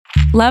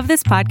Love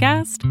this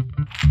podcast?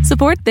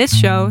 Support this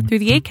show through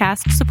the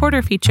Acast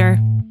supporter feature.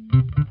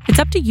 It's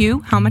up to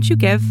you how much you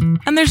give,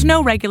 and there's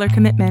no regular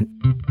commitment.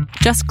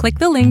 Just click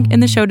the link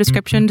in the show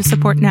description to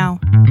support now.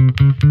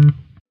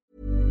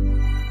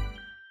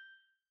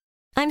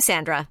 I'm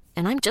Sandra,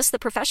 and I'm just the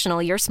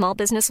professional your small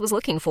business was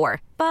looking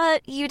for.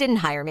 But you didn't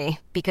hire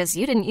me because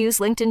you didn't use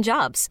LinkedIn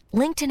Jobs.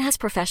 LinkedIn has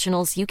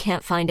professionals you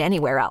can't find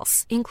anywhere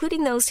else,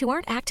 including those who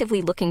aren't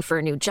actively looking for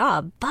a new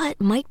job, but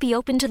might be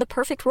open to the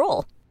perfect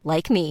role,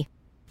 like me.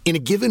 In a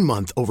given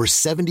month, over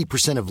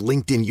 70% of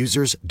LinkedIn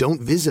users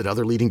don't visit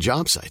other leading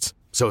job sites.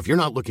 So if you're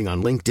not looking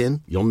on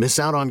LinkedIn, you'll miss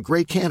out on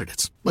great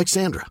candidates like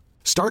Sandra.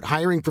 Start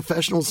hiring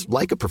professionals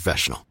like a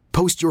professional.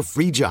 Post your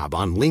free job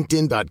on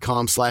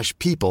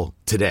linkedin.com/people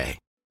today.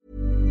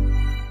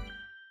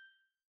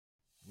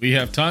 We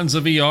have tons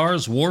of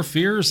ERs, war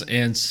fears,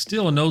 and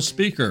still no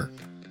speaker.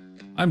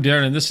 I'm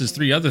Darren, and this is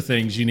 3 other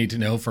things you need to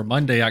know for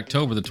Monday,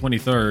 October the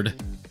 23rd.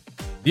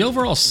 The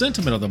overall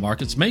sentiment of the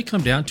markets may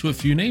come down to a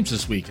few names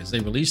this week as they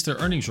release their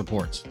earnings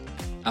reports.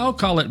 I'll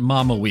call it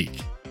Mama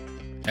Week.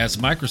 As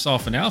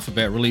Microsoft and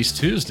Alphabet release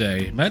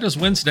Tuesday, Meta's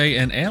Wednesday,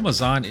 and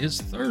Amazon is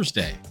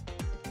Thursday.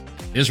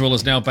 Israel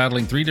is now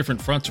battling 3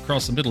 different fronts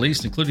across the Middle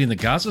East, including the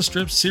Gaza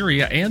Strip,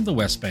 Syria, and the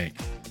West Bank.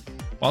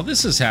 While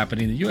this is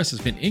happening, the U.S.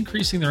 has been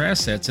increasing their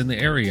assets in the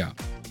area.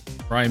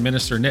 Prime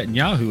Minister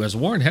Netanyahu has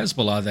warned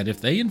Hezbollah that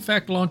if they in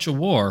fact launch a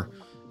war,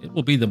 it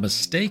will be the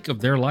mistake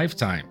of their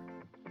lifetime.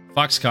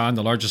 Foxconn,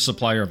 the largest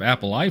supplier of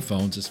Apple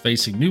iPhones, is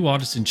facing new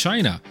audits in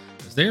China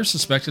as they are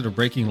suspected of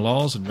breaking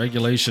laws and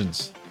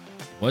regulations.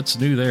 What's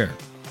new there?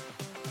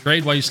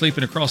 Trade while you're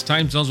sleeping across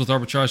time zones with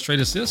Arbitrage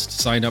Trade Assist.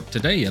 Sign up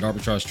today at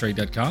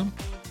arbitragetrade.com.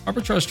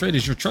 Arbitrage Trade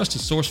is your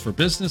trusted source for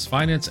business,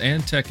 finance,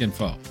 and tech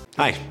info.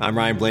 Hi, I'm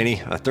Ryan Blaney,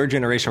 a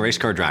third-generation race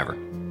car driver.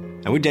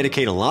 And we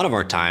dedicate a lot of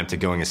our time to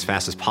going as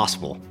fast as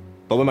possible.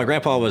 But when my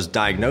grandpa was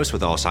diagnosed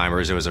with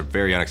Alzheimer's, it was a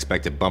very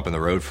unexpected bump in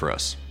the road for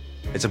us.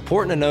 It's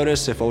important to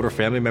notice if older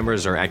family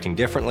members are acting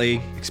differently,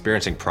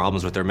 experiencing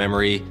problems with their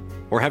memory,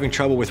 or having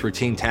trouble with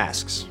routine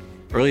tasks.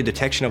 Early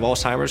detection of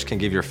Alzheimer's can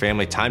give your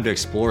family time to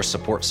explore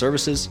support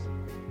services,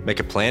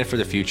 make a plan for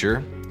the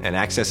future, and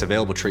access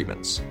available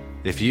treatments.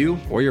 If you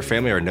or your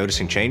family are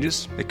noticing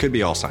changes, it could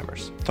be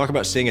Alzheimer's. Talk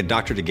about seeing a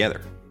doctor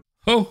together.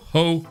 Ho,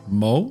 ho,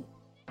 mo.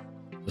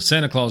 The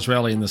Santa Claus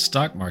rally in the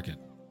stock market.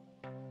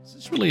 Is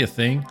this really a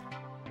thing?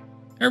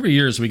 Every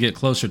year as we get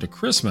closer to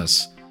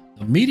Christmas,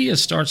 the media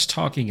starts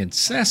talking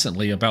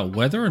incessantly about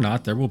whether or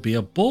not there will be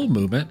a bull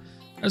movement,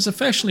 as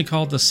affectionately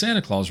called the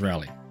Santa Claus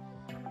rally.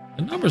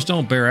 The numbers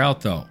don't bear out,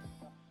 though.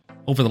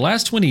 Over the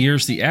last 20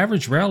 years, the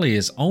average rally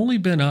has only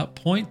been up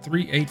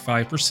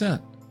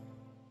 0.385%.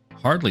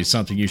 Hardly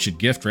something you should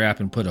gift wrap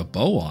and put a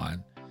bow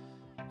on.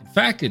 In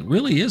fact, it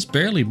really is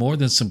barely more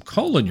than some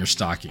coal in your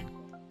stocking.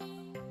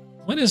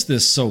 When is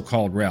this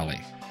so-called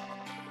rally?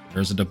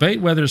 There's a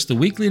debate whether it's the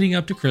week leading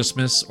up to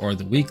Christmas or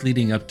the week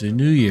leading up to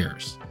New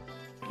Year's.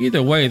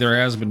 Either way, there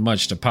hasn't been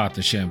much to pop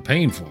the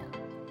champagne for.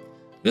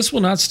 This will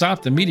not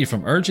stop the media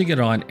from urging it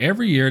on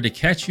every year to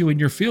catch you in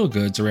your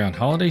feel-goods around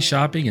holiday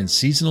shopping and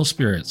seasonal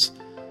spirits,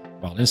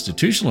 while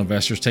institutional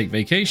investors take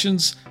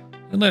vacations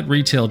and let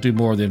retail do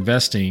more of the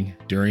investing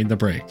during the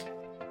break.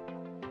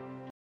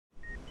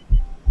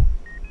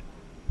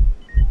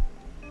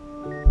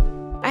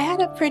 I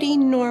had a pretty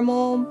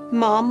normal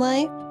mom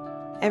life.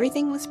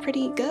 Everything was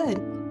pretty good.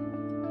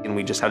 And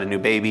we just had a new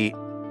baby,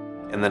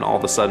 and then all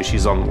of a sudden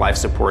she's on life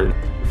support and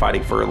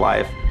fighting for her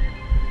life.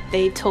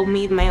 They told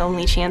me my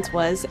only chance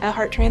was a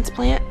heart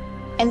transplant.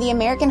 And the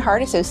American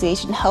Heart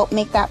Association helped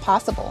make that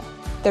possible.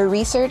 Their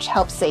research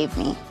helped save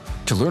me.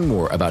 To learn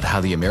more about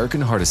how the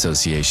American Heart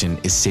Association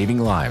is saving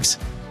lives,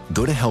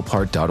 go to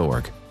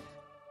helpheart.org.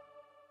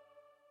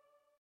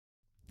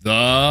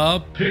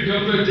 The pick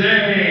of the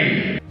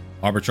day.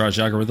 Arbitrage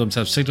algorithms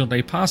have signaled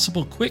a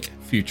possible quick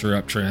future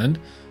uptrend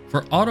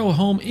for Auto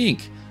Home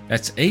Inc.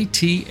 That's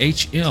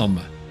ATHM.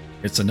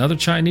 It's another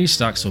Chinese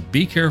stock, so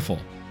be careful.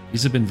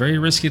 These have been very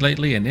risky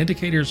lately, and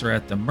indicators are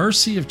at the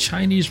mercy of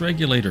Chinese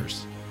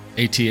regulators.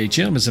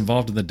 ATHM is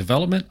involved in the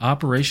development,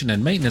 operation,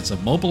 and maintenance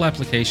of mobile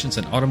applications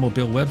and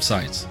automobile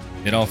websites.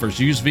 It offers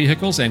used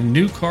vehicles and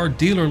new car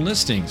dealer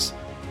listings.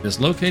 It is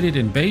located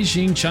in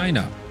Beijing,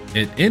 China.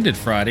 It ended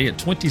Friday at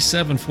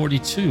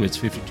 $27.42. Its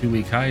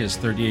 52-week high is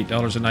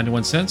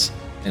 $38.91,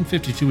 and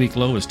 52-week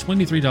low is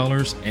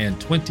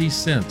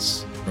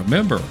 $23.20.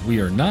 Remember,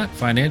 we are not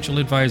financial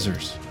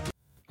advisors.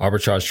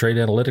 Arbitrage Trade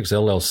Analytics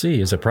LLC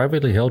is a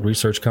privately held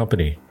research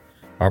company.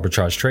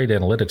 Arbitrage Trade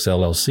Analytics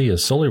LLC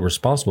is solely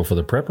responsible for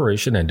the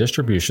preparation and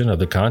distribution of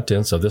the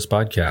contents of this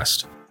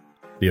podcast.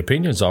 The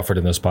opinions offered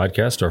in this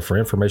podcast are for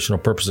informational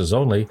purposes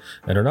only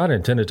and are not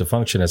intended to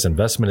function as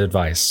investment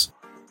advice.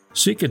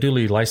 Seek a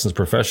duly licensed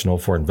professional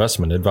for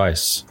investment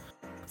advice.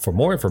 For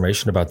more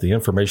information about the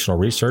informational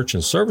research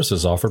and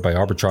services offered by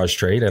Arbitrage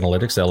Trade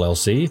Analytics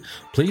LLC,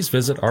 please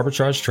visit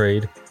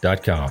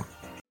arbitragetrade.com.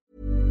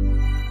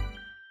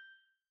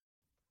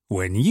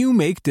 When you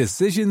make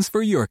decisions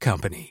for your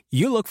company,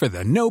 you look for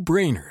the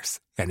no-brainers.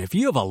 And if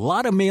you have a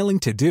lot of mailing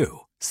to do,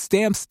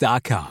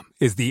 Stamps.com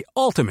is the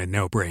ultimate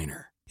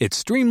no-brainer. It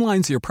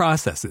streamlines your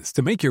processes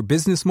to make your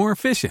business more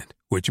efficient,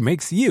 which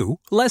makes you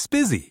less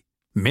busy.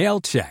 Mail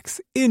checks,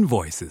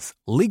 invoices,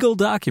 legal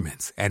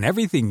documents, and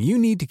everything you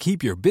need to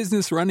keep your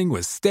business running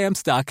with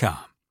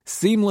Stamps.com.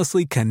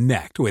 Seamlessly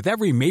connect with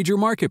every major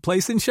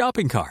marketplace and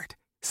shopping cart.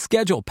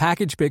 Schedule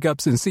package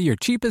pickups and see your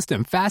cheapest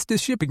and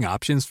fastest shipping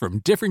options from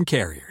different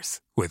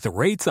carriers, with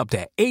rates up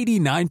to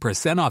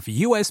 89% off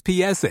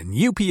USPS and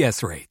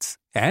UPS rates.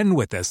 And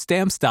with the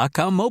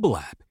Stamps.com mobile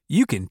app,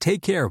 you can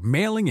take care of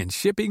mailing and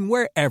shipping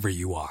wherever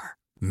you are.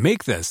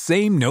 Make the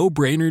same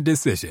no-brainer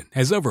decision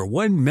as over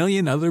 1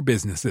 million other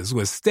businesses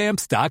with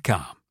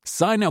Stamps.com.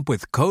 Sign up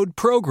with code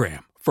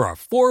PROGRAM for a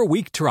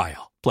 4-week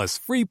trial, plus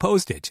free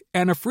postage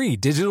and a free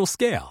digital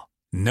scale.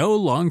 No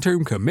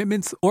long-term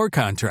commitments or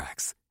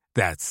contracts.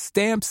 That's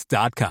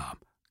Stamps.com.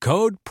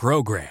 Code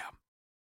PROGRAM.